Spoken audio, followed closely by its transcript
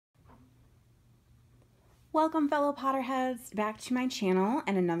Welcome fellow Potterheads back to my channel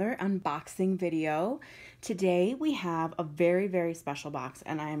and another unboxing video. Today we have a very special box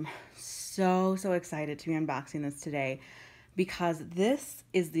and I'm so excited to be unboxing this today because this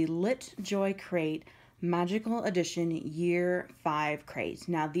is the Litjoy crate Magical Edition Year 5 crate.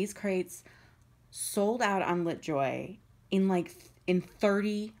 Now these crates sold out on Litjoy in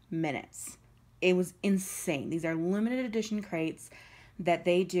 30 minutes. It was insane. These are limited edition crates that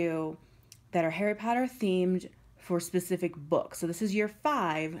they do that are Harry Potter themed for specific books. So this is year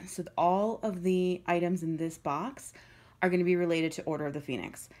 5, so all of the items in this box are going to be related to Order of the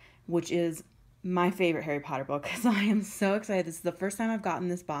Phoenix, which is my favorite Harry Potter book because I am so excited. This is the first time I've gotten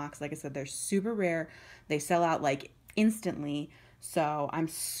this box. Like I said, they're super rare. They sell out like instantly, so I'm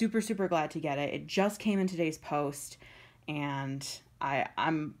super glad to get it. It just came in today's post and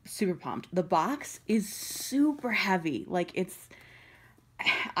I'm super pumped. The box is super heavy. Like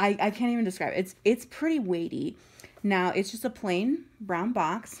I can't even describe it. It's pretty weighty. Now, it's just a plain brown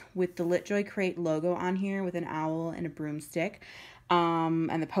box with the Litjoy crate logo on here with an owl and a broomstick.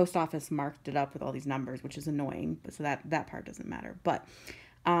 And the post office marked it up with all these numbers, which is annoying, but so that part doesn't matter. But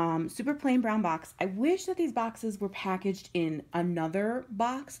super plain brown box. I wish that these boxes were packaged in another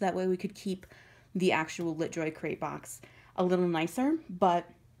box. That way we could keep the actual Litjoy crate box a little nicer. But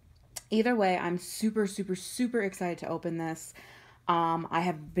either way, I'm super excited to open this. I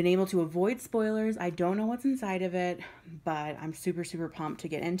have been able to avoid spoilers. I don't know what's inside of it, but I'm super pumped to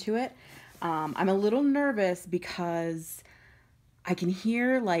get into it. I'm a little nervous because I can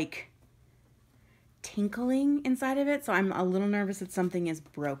hear like tinkling inside of it, so I'm a little nervous that something is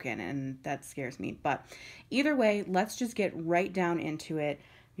broken, and that scares me. But either way, let's just get right down into it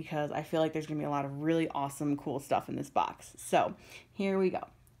because I feel like there's gonna be a lot of really awesome, cool stuff in this box. So here we go.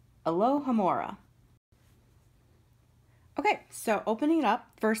 Alohomora. Okay, so opening it up,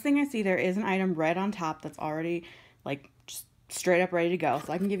 first thing I see there is an item red on top that's already like just straight up ready to go.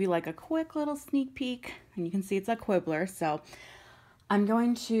 So I can give you like a quick little sneak peek and you can see it's a Quibbler. So I'm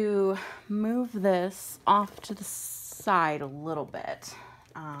going to move this off to the side a little bit.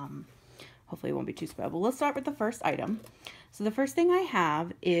 Hopefully it won't be too spoiled. But let's start with the first item. So the first thing I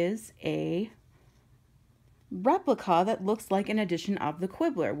have is a replica that looks like an edition of the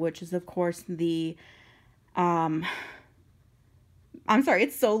Quibbler, which is of course the I'm sorry,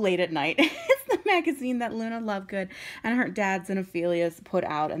 it's so late at night. It's the magazine that Luna Lovegood and her dad Xenophilius put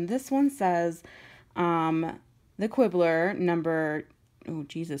out. And this one says, the Quibbler number,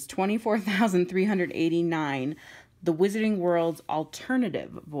 24,389, the Wizarding World's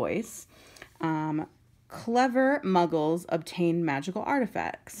alternative voice. Clever muggles obtain magical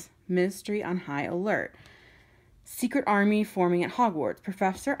artifacts. Mystery on high alert. Secret army forming at Hogwarts.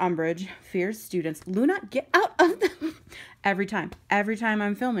 Professor Umbridge fears students. Luna, get out of the... Every time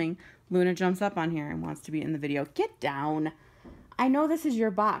I'm filming, Luna jumps up on here and wants to be in the video. Get down. I know this is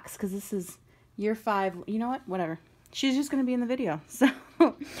your box because this is year 5. You know what? Whatever. She's just going to be in the video. So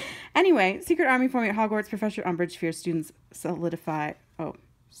anyway, secret army forming at Hogwarts. Professor Umbridge fears students solidify...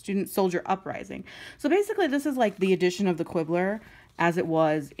 student soldier uprising. So basically this is like the edition of the Quibbler as it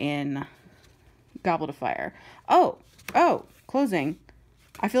was in Goblet of Fire. Oh, closing.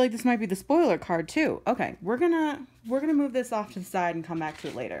 I feel like this might be the spoiler card too. Okay, we're gonna move this off to the side and come back to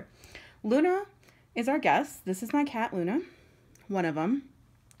it later. Luna is our guest. This is my cat, Luna. One of them.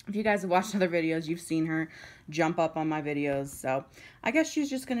 If you guys have watched other videos, you've seen her jump up on my videos. So I guess she's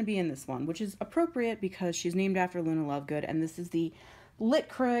just gonna be in this one, which is appropriate because she's named after Luna Lovegood, and this is the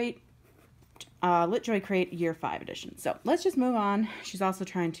Litjoy crate Year 5 edition. So let's just move on. She's also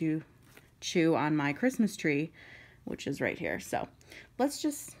trying to chew on my Christmas tree, which is right here. So let's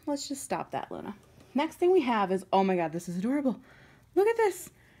just stop that, Luna. Next thing we have is, oh my god, this is adorable. Look at this.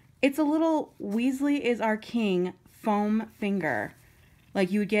 It's a little Weasley is our king foam finger,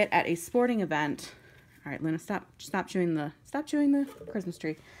 like you would get at a sporting event. All right, Luna, stop chewing the Christmas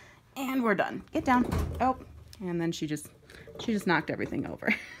tree, and we're done. Get down. Oh, and then she just knocked everything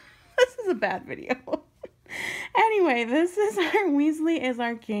over. This is a bad video. Anyway, this is our Weasley is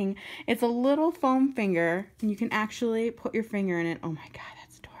our king. It's a little foam finger, and you can actually put your finger in it. Oh my god,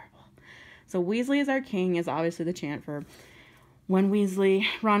 that's adorable. So Weasley is our king is obviously the chant for when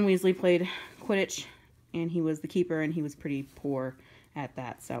Ron Weasley played Quidditch, and he was the keeper, and he was pretty poor at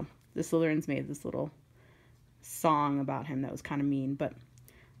that. So the Slytherins made this little song about him that was kind of mean, but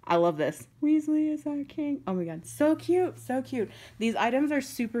I love this. Weasley is our king. Oh my god, so cute, so cute. These items are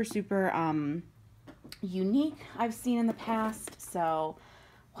super unique, I've seen in the past. So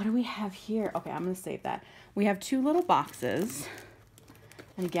what do we have here? Okay, I'm gonna save that. We have 2 little boxes,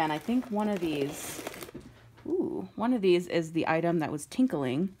 and again, I think one of these is the item that was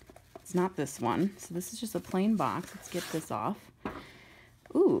tinkling It's not this one. So this is just a plain box. Let's get this off.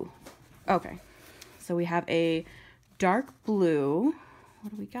 Ooh. Okay. So we have a dark blue.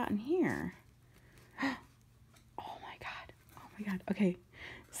 What do we got in here? Oh my God. Oh my God. Okay.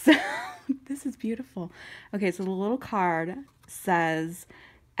 So this is beautiful. Okay, so the little card says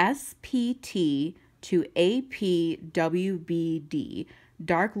SPT to APWBD,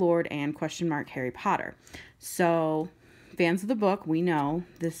 Dark Lord and ? Harry Potter. So fans of the book, we know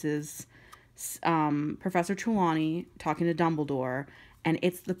this is Professor Trelawney talking to Dumbledore, and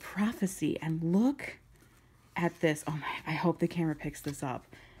it's the prophecy. And look at this. Oh my, I hope the camera picks this up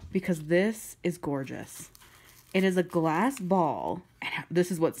because this is gorgeous. It is a glass ball, and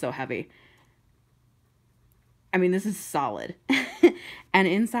this is what's so heavy. I mean, this is solid. And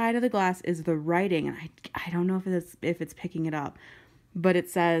inside of the glass is the writing, and I don't know if it's picking it up, but it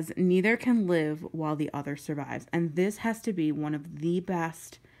says, "Neither can live while the other survives." And this has to be one of the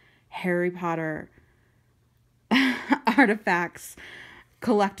best Harry Potter artifacts,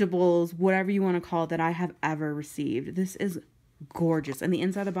 collectibles, whatever you want to call it, that I have ever received. This is gorgeous. And the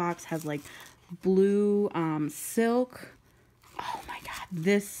inside of the box has like blue silk. Oh my God,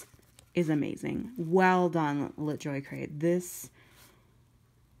 this is amazing. Well done, Litjoy Crate. This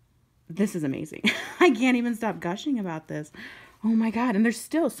is amazing. I can't even stop gushing about this. Oh my God. And there's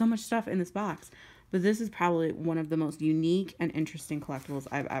still so much stuff in this box, but this is probably one of the most unique and interesting collectibles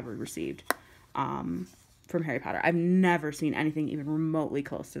I've ever received from Harry Potter. I've never seen anything even remotely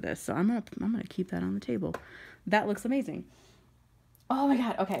close to this. So I'm gonna keep that on the table. That looks amazing. Oh my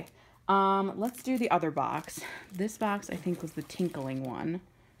God. Okay. Let's do the other box. This box, I think, was the tinkling one.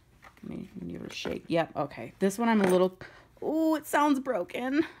 Let me give it a shake. Yep. Okay. This one I'm a little... Oh, it sounds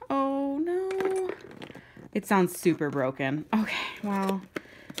broken. Oh, no. It sounds super broken. Okay, well,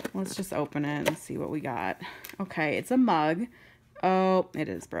 let's just open it and see what we got. Okay, it's a mug. Oh, it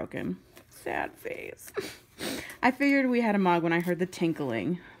is broken. Sad face. I figured we had a mug when I heard the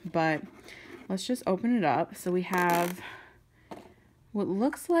tinkling, but let's just open it up. So we have what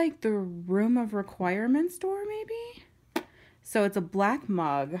looks like the Room of Requirements door, maybe? So it's a black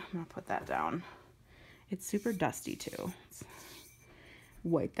mug. I'm going to put that down. It's super dusty too. Let's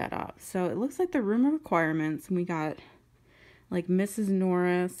wipe that up. So it looks like the Room of Requirements. And we got like Mrs.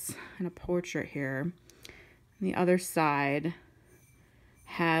 Norris and a portrait here. And the other side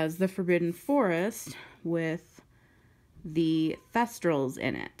has the Forbidden Forest with the Thestrals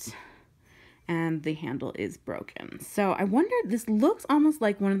in it. And the handle is broken. So I wonder, this looks almost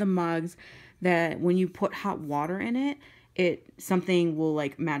like one of the mugs that when you put hot water in it, something will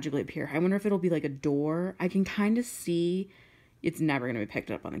like magically appear. I wonder if it'll be like a door. I can kind of see, it's never going to be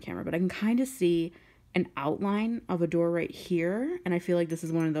picked up on the camera, but I can kind of see an outline of a door right here. And I feel like this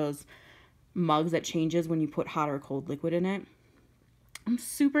is one of those mugs that changes when you put hot or cold liquid in it. I'm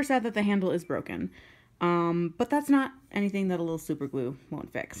super sad that the handle is broken. But that's not anything that a little super glue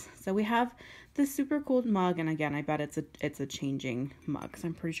won't fix. So we have this super cool mug. And again, I bet it's a changing mug, because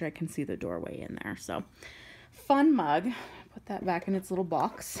I'm pretty sure I can see the doorway in there. So fun mug. Put that back in its little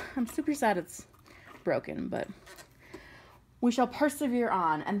box. I'm super sad it's broken, but we shall persevere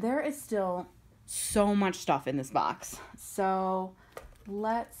on. And there is still so much stuff in this box. So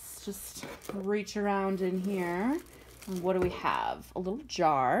let's just reach around in here. And what do we have? A little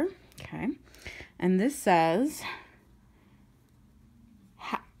jar. Okay. And this says,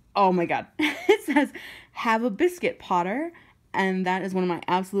 oh my God, it says, "Have a biscuit, Potter." And that is one of my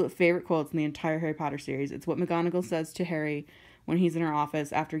absolute favorite quotes in the entire Harry Potter series. It's what McGonagall says to Harry when he's in her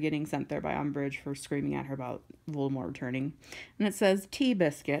office after getting sent there by Umbridge for screaming at her about Voldemort returning. And it says, "Tea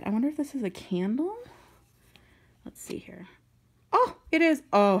biscuit." I wonder if this is a candle? Let's see here. Oh, it is.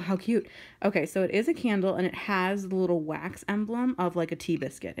 Oh, how cute. Okay, so it is a candle, and it has the little wax emblem of like a tea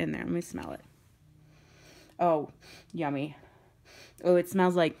biscuit in there. Let me smell it. Oh, yummy. Oh, it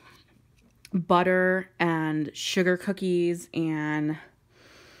smells like butter and sugar cookies and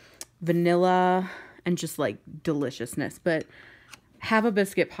vanilla and just like deliciousness. But "Have a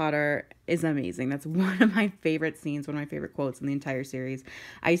biscuit, Potter" is amazing. That's one of my favorite scenes, one of my favorite quotes in the entire series.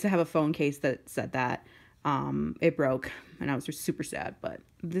 I used to have a phone case that said that. It broke and I was just super sad, but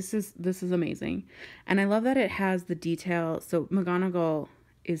this is amazing. And I love that it has the detail. So McGonagall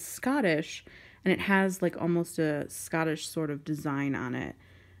is Scottish, and it has like almost a Scottish sort of design on it.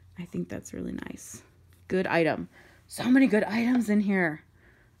 I think that's really nice. Good item. So many good items in here.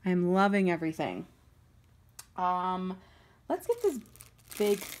 I'm loving everything. Let's get this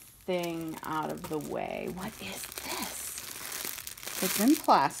big thing out of the way. What is this? It's in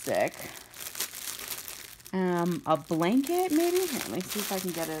plastic. A blanket maybe? Here, let me see if I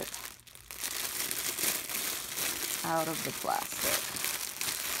can get it out of the plastic.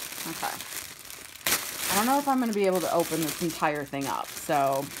 Okay. I don't know if I'm going to be able to open this entire thing up,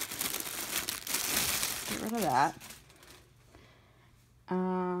 so get rid of that.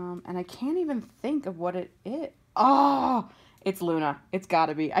 And I can't even think of what it is. Oh, it's Luna. It's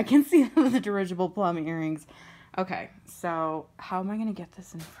gotta be. I can see the dirigible plum earrings. Okay, so how am I gonna get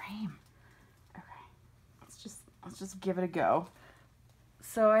this in frame? Okay, let's just give it a go.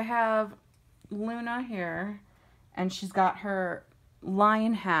 So I have Luna here, and she's got her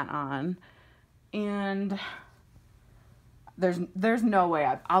lion hat on, and there's no way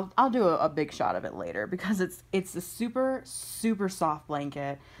I'll do a big shot of it later, because it's a super soft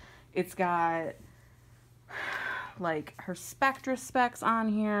blanket. It's got like her Spectra specs on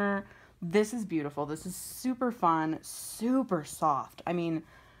here. This is beautiful. This is super fun, super soft. I mean,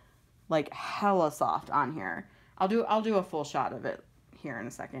 like hella soft on here. I'll do a full shot of it here in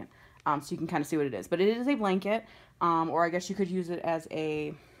a second, so you can kind of see what it is. But it is a blanket, or I guess you could use it as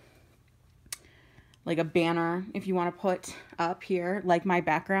a banner if you want to put up here, like my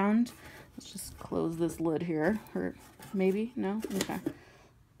background. Let's just close this lid here, or maybe, no?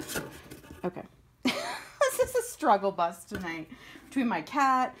 Okay. This is a struggle bus tonight between my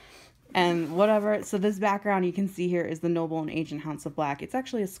cat and whatever. So this background you can see here is the Noble and Ancient House of Black. It's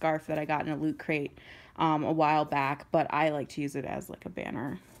actually a scarf that I got in a loot crate a while back, but I like to use it as like a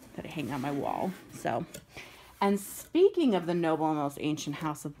banner that I hang on my wall. So, and speaking of the Noble and Most Ancient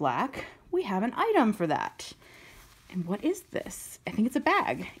House of Black, we have an item for that. And what is this? I think it's a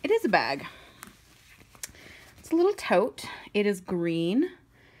bag. It is a bag. It's a little tote. It is green,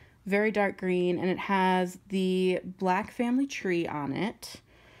 very dark green, and it has the Black family tree on it.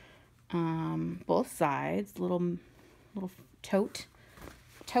 Both sides, little tote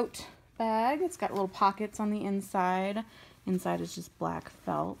bag. It's got little pockets on the inside. Inside is just black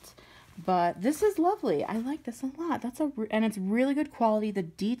felt. But this is lovely. I like this a lot. And it's really good quality. The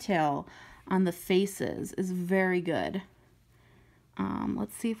detail on the faces is very good.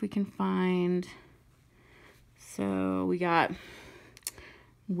 Let's see if we can find. So we got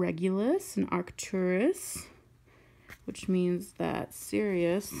Regulus and Arcturus, which means that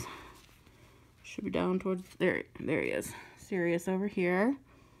Sirius should be down towards there. There he is. Sirius over here.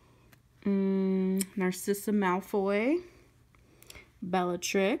 Narcissa Malfoy.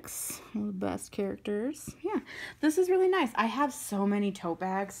 Bellatrix, one of the best characters. Yeah, this is really nice. I have so many tote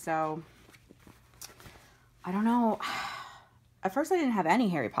bags, so I don't know. At first I didn't have any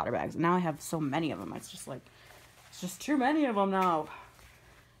Harry Potter bags, and now I have so many of them. It's just too many of them now.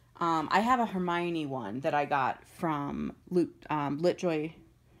 I have a Hermione one that I got from Litjoy.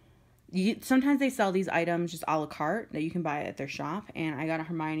 Sometimes they sell these items just a la carte that you can buy at their shop, and I got a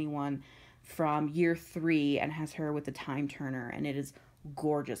Hermione one from year 3 and has her with the time turner, and it is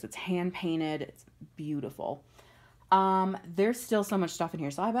gorgeous. It's hand painted. It's beautiful. There's still so much stuff in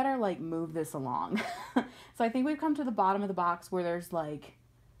here, so I better like move this along. So I think we've come to the bottom of the box where there's like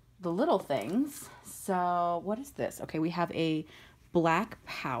the little things. So what is this? Okay, we have a black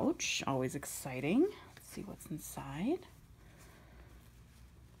pouch, always exciting. Let's see what's inside.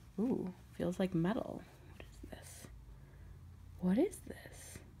 Ooh, feels like metal. What is this? What is this?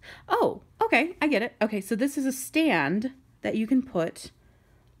 Oh, okay, I get it. Okay, so this is a stand that you can put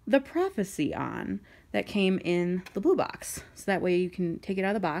the prophecy on that came in the blue box. So that way you can take it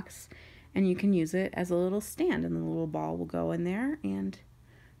out of the box and you can use it as a little stand, and the little ball will go in there, and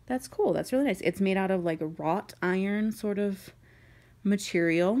that's cool. That's really nice. It's made out of like a wrought iron sort of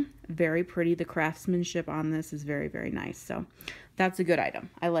material. Very pretty. The craftsmanship on this is very, very nice. So that's a good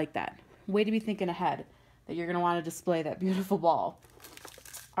item. I like that. Way to be thinking ahead that you're going to want to display that beautiful ball.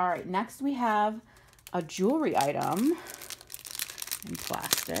 All right, next we have a jewelry item in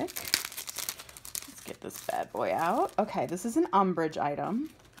plastic. Let's get this bad boy out. Okay, this is an Umbridge item,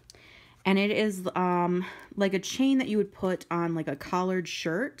 and it is like a chain that you would put on like a collared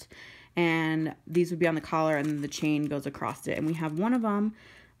shirt, and these would be on the collar, and then the chain goes across it. And we have one of them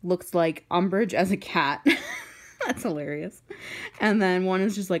looks like Umbridge as a cat. That's hilarious. And then one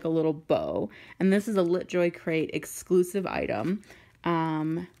is just like a little bow, and this is a Litjoy crate exclusive item.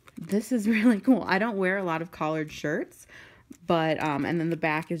 This is really cool. I don't wear a lot of collared shirts, but, and then the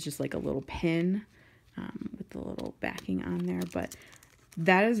back is just like a little pin, with the little backing on there, but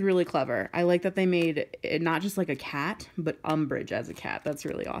that is really clever. I like that they made it not just like a cat, but Umbridge as a cat. That's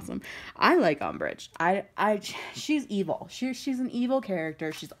really awesome. I like Umbridge. She's evil. She's an evil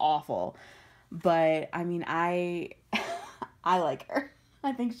character. She's awful, but I mean, I like her.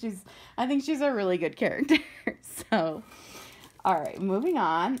 I think she's a really good character. So, all right, moving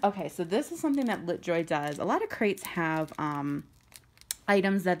on. Okay, so this is something that Litjoy does. A lot of crates have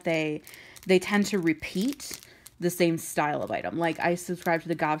items that they tend to repeat the same style of item. Like I subscribe to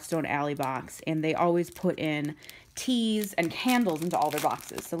the Gobstone Alley box, and they always put in teas and candles into all their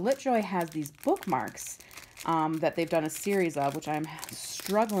boxes. So Litjoy has these bookmarks that they've done a series of, which I'm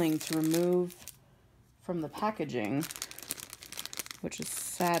struggling to remove from the packaging, which is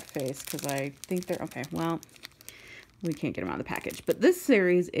sad face because I think they're okay. Well, we can't get them out of the package. But this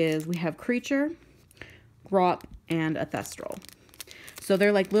series is, we have Creature, Grop, and a Thestral. So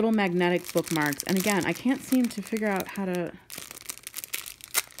they're like little magnetic bookmarks. And again, I can't seem to figure out how to...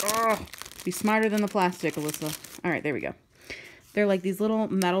 be smarter than the plastic, Alyssa. All right, there we go. They're like these little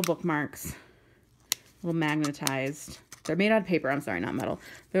metal bookmarks, little magnetized. They're made out of paper. I'm sorry, not metal.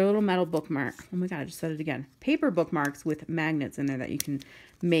 They're a little metal bookmark. Oh my God, I just said it again. Paper bookmarks with magnets in there that you can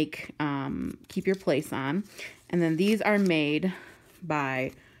make, keep your place on. And then these are made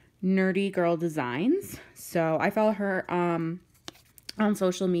by Nerdy Girl Designs. So I follow her on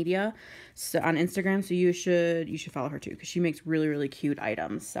social media, so on Instagram. So you should follow her too, because she makes really, really cute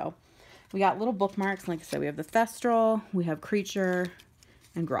items. So we got little bookmarks. Like I said, we have the Thestral, we have Creature,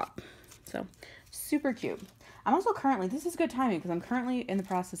 and Grop. So super cute. I'm also currently, this is good timing because I'm currently in the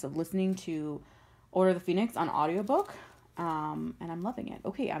process of listening to Order of the Phoenix on audiobook, and I'm loving it.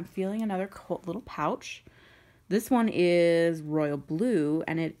 Okay, I'm feeling another little pouch. This one is royal blue,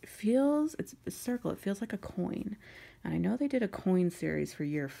 and it's a circle. It feels like a coin. And I know they did a coin series for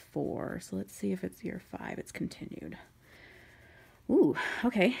year 4, so let's see if it's year 5. It's continued. Ooh,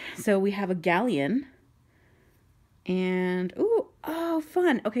 okay. So we have a galleon. And, ooh, oh,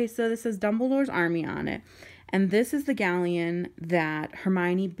 fun. Okay, so this says Dumbledore's Army on it. And this is the galleon that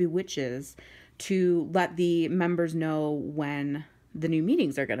Hermione bewitches to let the members know when the new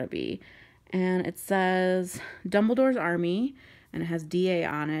meetings are going to be. And it says Dumbledore's Army, and it has DA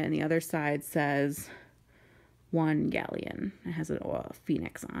on it, and the other side says one galleon. It has a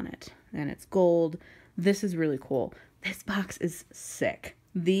phoenix on it, and it's gold. This is really cool. This box is sick.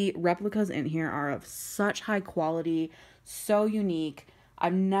 The replicas in here are of such high quality, so unique.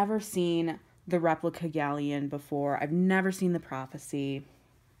 I've never seen the replica galleon before. I've never seen the prophecy.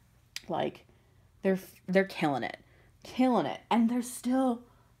 Like, they're killing it. Killing it. And there's still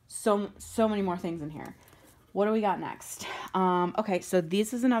so many more things in here. What do we got next? Okay, so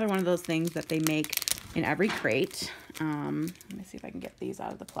this is another one of those things that they make in every crate. Let me see if I can get these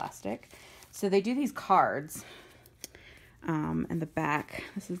out of the plastic. So they do these cards. And the back,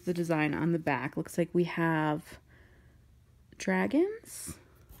 this is the design on the back. Looks like we have dragons.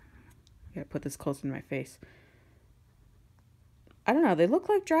 I gotta put this close to my face. I don't know, they look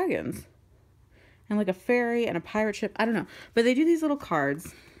like dragons. And like a fairy and a pirate ship. I don't know. But they do these little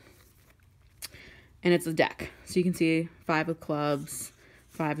cards. And it's a deck. So you can see 5 of clubs,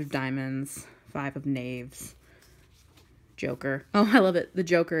 5 of diamonds, 5 of knaves. Joker. Oh, I love it. The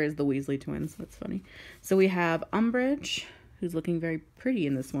Joker is the Weasley twins. That's funny. So we have Umbridge, who's looking very pretty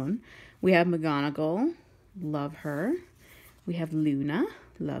in this one. We have McGonagall. Love her. We have Luna.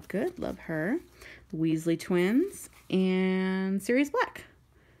 Lovegood. Love her. The Weasley twins. And Sirius Black.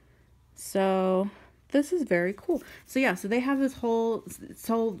 So this is very cool. So yeah, so they have this whole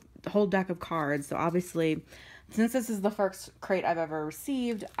deck of cards. So obviously, since this is the first crate I've ever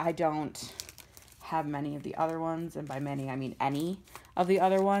received, I don't have many of the other ones, and by many I mean any of the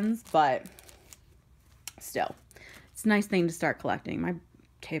other ones, but still, it's a nice thing to start collecting. My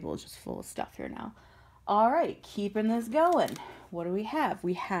table is just full of stuff here now. All right, keeping this going. What do we have?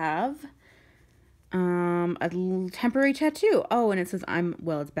 We have a temporary tattoo. Oh, and it says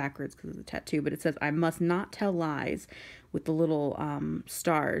well, it's backwards because it's a tattoo, but it says I must not tell lies, with the little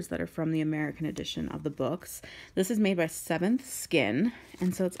stars that are from the American edition of the books. This is made by 7th Skin,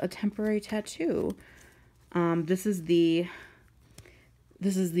 and so it's a temporary tattoo. This is the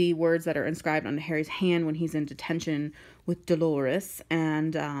words that are inscribed on Harry's hand when he's in detention with Dolores,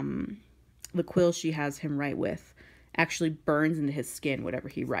 and the quill she has him write with actually burns into his skin whatever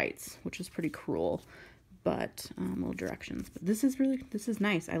he writes, which is pretty cruel, but little directions. But this is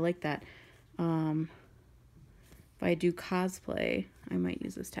nice. I like that. If I do cosplay, I might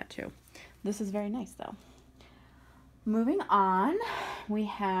use this tattoo. This is very nice, though. Moving on, we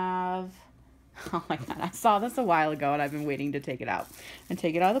have... Oh my God, I saw this a while ago, and I've been waiting to take it out. And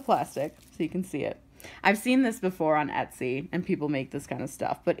take it out of the plastic so you can see it. I've seen this before on Etsy, and people make this kind of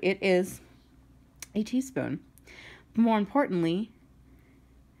stuff. But it is a teaspoon. But more importantly,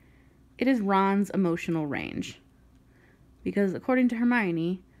 it is Ron's emotional range. Because according to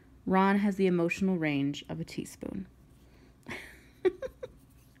Hermione, Ron has the emotional range of a teaspoon.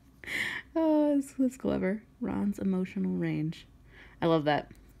 Oh, that's clever. Ron's emotional range. I love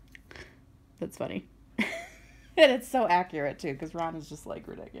that. That's funny. And it's so accurate, too, because Ron is just, like,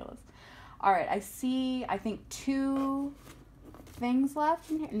 ridiculous. All right, I see, I think 2 things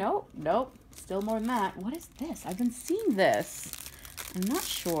left in here. Nope, nope, still more than that. What is this? I've been seeing this. I'm not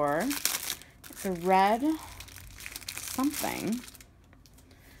sure. It's a red something.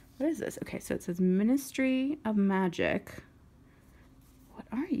 What is this? Okay, so it says Ministry of Magic. What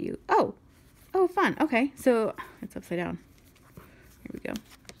are you? Oh, fun. Okay, so it's upside down. Here we go.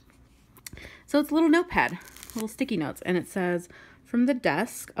 So it's a little notepad, little sticky notes, and it says, from the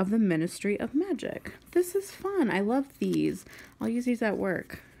desk of the Ministry of Magic. This is fun. I love these. I'll use these at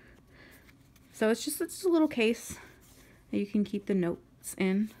work. So it's just a little case that you can keep the notes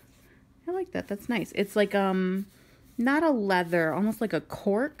in. I like that. That's nice. It's like not a leather, almost like a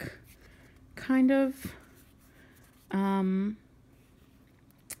cork kind of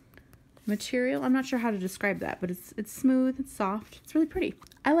material. I'm not sure how to describe that, but it's smooth, it's soft, it's really pretty.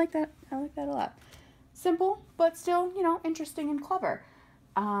 I like that. I like that a lot. Simple, but still, you know, interesting and clever.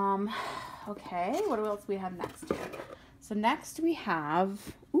 Okay, what else do we have next here? So next we have,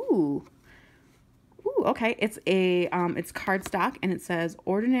 okay, it's a it's cardstock, and it says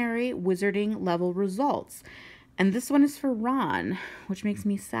ordinary wizarding level results. And this one is for Ron, which makes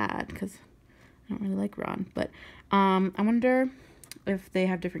me sad because I don't really like Ron, but I wonder if they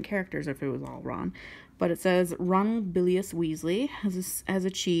have different characters or if it was all Ron. But it says Ronald Bilius Weasley has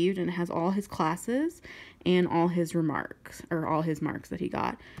achieved, and it has all his classes and all his remarks, or all his marks that he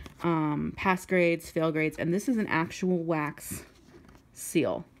got. Pass grades, fail grades, and this is an actual wax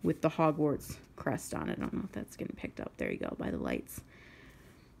seal with the Hogwarts crest on it. I don't know if that's getting picked up. There you go, by the lights.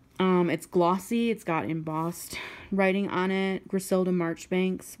 It's glossy. It's got embossed writing on it. Griselda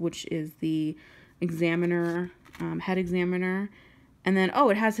Marchbanks, which is the examiner, head examiner. And then,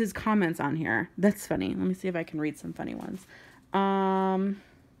 it has his comments on here. That's funny. Let me see if I can read some funny ones.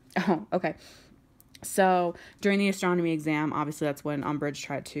 Okay. So, during the astronomy exam, obviously that's when Umbridge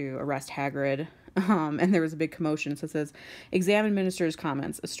tried to arrest Hagrid. And there was a big commotion. So it says, exam administrator's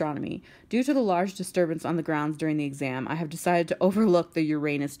comments, astronomy. Due to the large disturbance on the grounds during the exam, I have decided to overlook the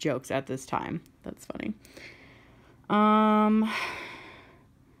Uranus jokes at this time. That's funny.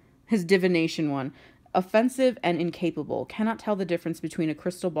 His divination one. Offensive and incapable. Cannot tell the difference between a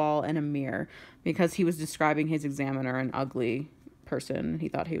crystal ball and a mirror, because he was describing his examiner an ugly person. He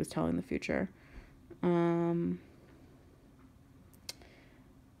thought he was telling the future.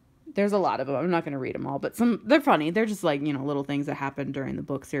 There's a lot of them. I'm not going to read them all, but they're funny. They're just like, you know, little things that happened during the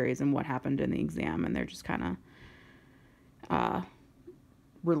book series and what happened in the exam, and they're just kind of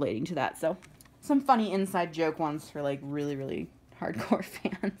relating to that. So some funny inside joke ones for like really, really hardcore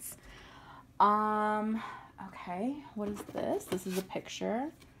fans. Okay, what is this? This is a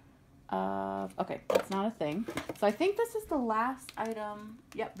picture of, okay, that's not a thing. So I think this is the last item.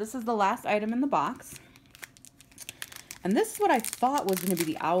 Yep, this is the last item in the box. And this is what I thought was going to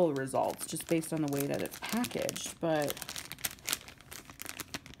be the owl results, just based on the way that it's packaged, but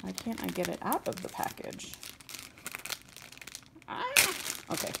why can't I get it out of the package?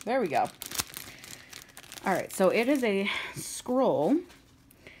 Okay, there we go. All right, so it is a scroll.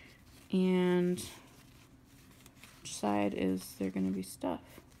 And which side is there going to be stuff?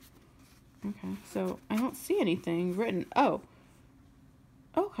 Okay, so I don't see anything written. Oh,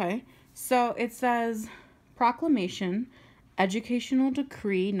 okay. So it says proclamation, educational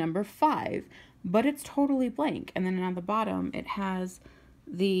decree number 5, but it's totally blank. And then on the bottom, it has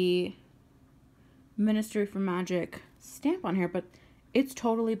the Ministry for Magic stamp on here, but it's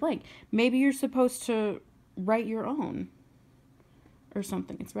totally blank. Maybe you're supposed to write your own or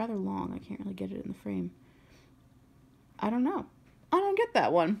something. It's rather long. I can't really get it in the frame. I don't know. I don't get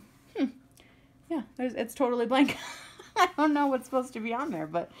that one. Yeah, it's totally blank. I don't know what's supposed to be on there,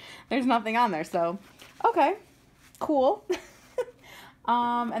 but there's nothing on there. So, okay, cool.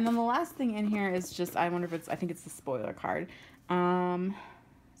 And then the last thing in here is just, I wonder if I think it's the spoiler card. So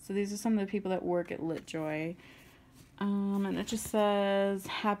these are some of the people that work at Litjoy. And it just says,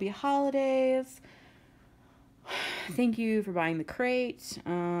 happy holidays. Thank you for buying the crate.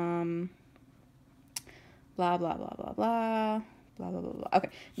 Blah, blah, blah, blah, blah. Blah, blah, blah, blah. Okay.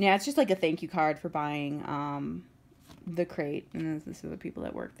 Yeah, it's just like a thank you card for buying the crate. And this are the people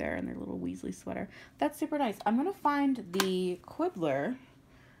that work there in their little Weasley sweater. That's super nice. I'm going to find the Quibbler,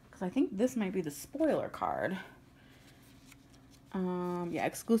 because I think this might be the spoiler card. Yeah,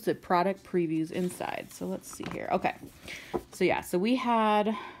 exclusive product previews inside. So let's see here. Okay. So yeah, so we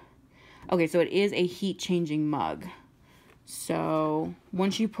had... Okay, so it is a heat-changing mug. So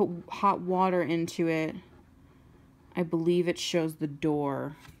once you put hot water into it, I believe it shows the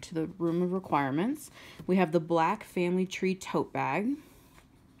door to the room of requirements. We have the black family tree tote bag.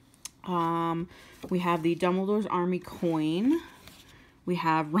 We have the Dumbledore's Army coin. We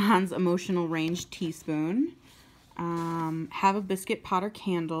have Ron's Emotional Range teaspoon. Have a biscuit Potter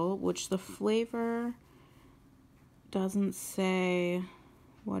candle, which the flavor doesn't say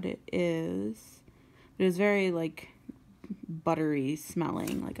what it is. It is very like buttery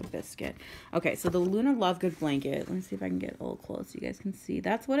smelling, like a biscuit. Okay, so the Luna Lovegood blanket. Let me see if I can get a little close so you guys can see.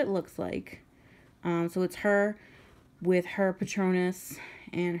 That's what it looks like. So it's her with her Patronus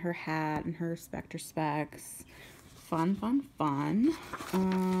and her hat and her Spectre specs. Fun, fun,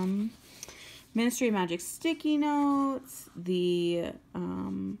 fun. Ministry of Magic sticky notes. The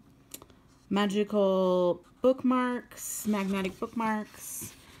magical bookmarks, magnetic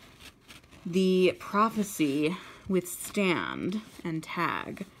bookmarks. The Prophecy with stand and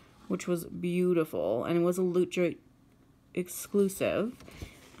tag, which was beautiful, and it was a Litjoy exclusive.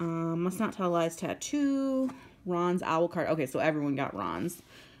 Must Not Tell Lies tattoo. Ron's owl card. Okay, so everyone got Ron's.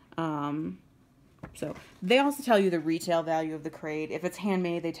 So they also tell you the retail value of the crate. If it's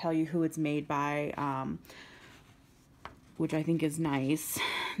handmade, they tell you who it's made by, which I think is nice.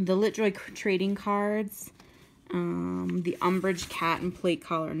 The Litjoy trading cards. The Umbridge cat and plate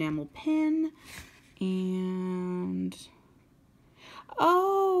collar enamel pin. And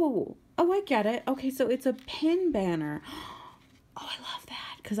oh, I get it. Okay, so it's a pin banner. Oh, I love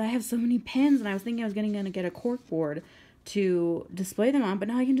that because I have so many pins, and I was thinking I was gonna get a cork board to display them on, but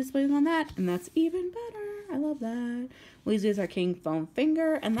now I can display them on that, and that's even better. I love that. Weasley is our king foam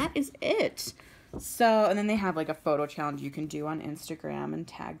finger, and that is it. So, and then they have like a photo challenge you can do on Instagram and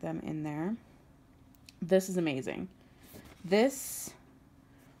tag them in there. This is amazing. This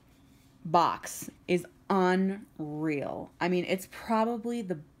box is unreal. I mean, it's probably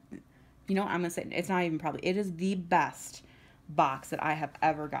the, I'm going to say, it's not even probably, it is the best box that I have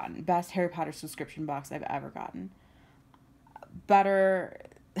ever gotten. Best Harry Potter subscription box I've ever gotten. Better,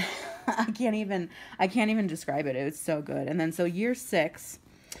 I can't even describe it. It was so good. And then, so year 6,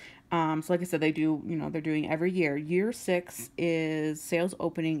 so like I said, they do, they're doing every year. Year 6 is sales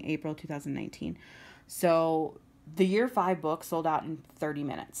opening April 2019. So the year 5 book sold out in 30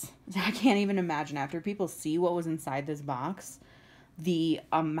 minutes. I can't even imagine, after people see what was inside this box, the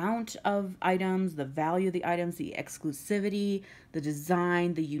amount of items, the value of the items, the exclusivity, the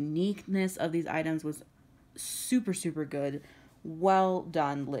design, the uniqueness of these items was super, super good. Well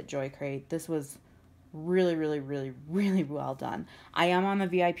done, Litjoy crate. This was really, really, really, really well done. I am on the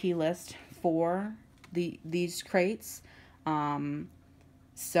VIP list for these crates.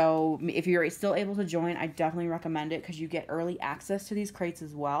 So if you're still able to join, I definitely recommend it because you get early access to these crates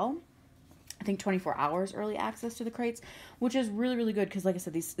as well. I think 24 hours early access to the crates, which is really, really good because, like I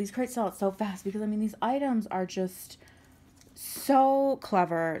said, these crates sell out so fast because, I mean, these items are just so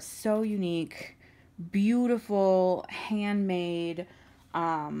clever, so unique, beautiful, handmade.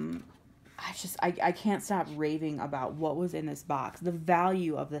 I can't stop raving about what was in this box, the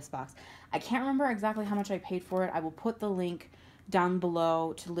value of this box. I can't remember exactly how much I paid for it. I will put the link down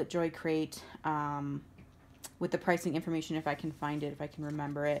below to Litjoy crate with the pricing information if I can find it, if I can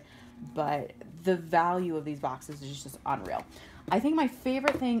remember it. But the value of these boxes is just unreal. I think my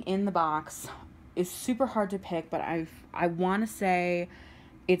favorite thing in the box is super hard to pick, but I want to say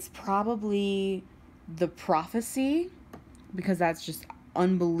it's probably the Prophecy, because that's just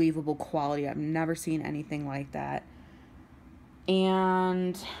unbelievable quality. I've never seen anything like that.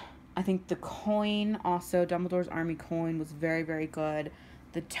 And I think the coin, also Dumbledore's Army coin, was very, very good.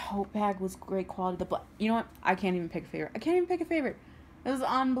 The tote bag was great quality. You know what? I can't even pick a favorite. It was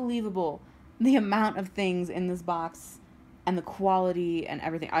unbelievable. The amount of things in this box and the quality and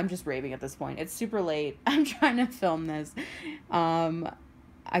everything. I'm just raving at this point. It's super late. I'm trying to film this.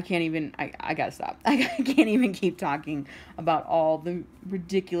 I can't even, I gotta stop. I can't even keep talking about all the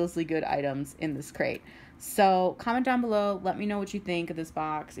ridiculously good items in this crate. So comment down below. Let me know what you think of this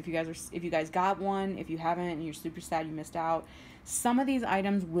box. If you guys got one, if you haven't and you're super sad you missed out. Some of these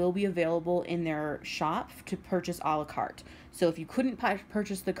items will be available in their shop to purchase a la carte. So if you couldn't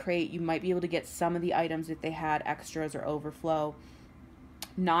purchase the crate, you might be able to get some of the items if they had extras or overflow.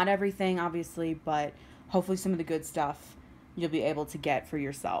 Not everything, obviously, but hopefully some of the good stuff you'll be able to get for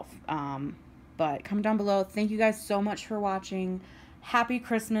yourself. But comment down below. Thank you guys so much for watching. Happy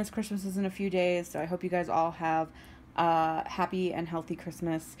Christmas. Christmas is in a few days, so I hope you guys all have a happy and healthy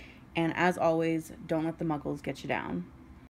Christmas. And as always, don't let the muggles get you down.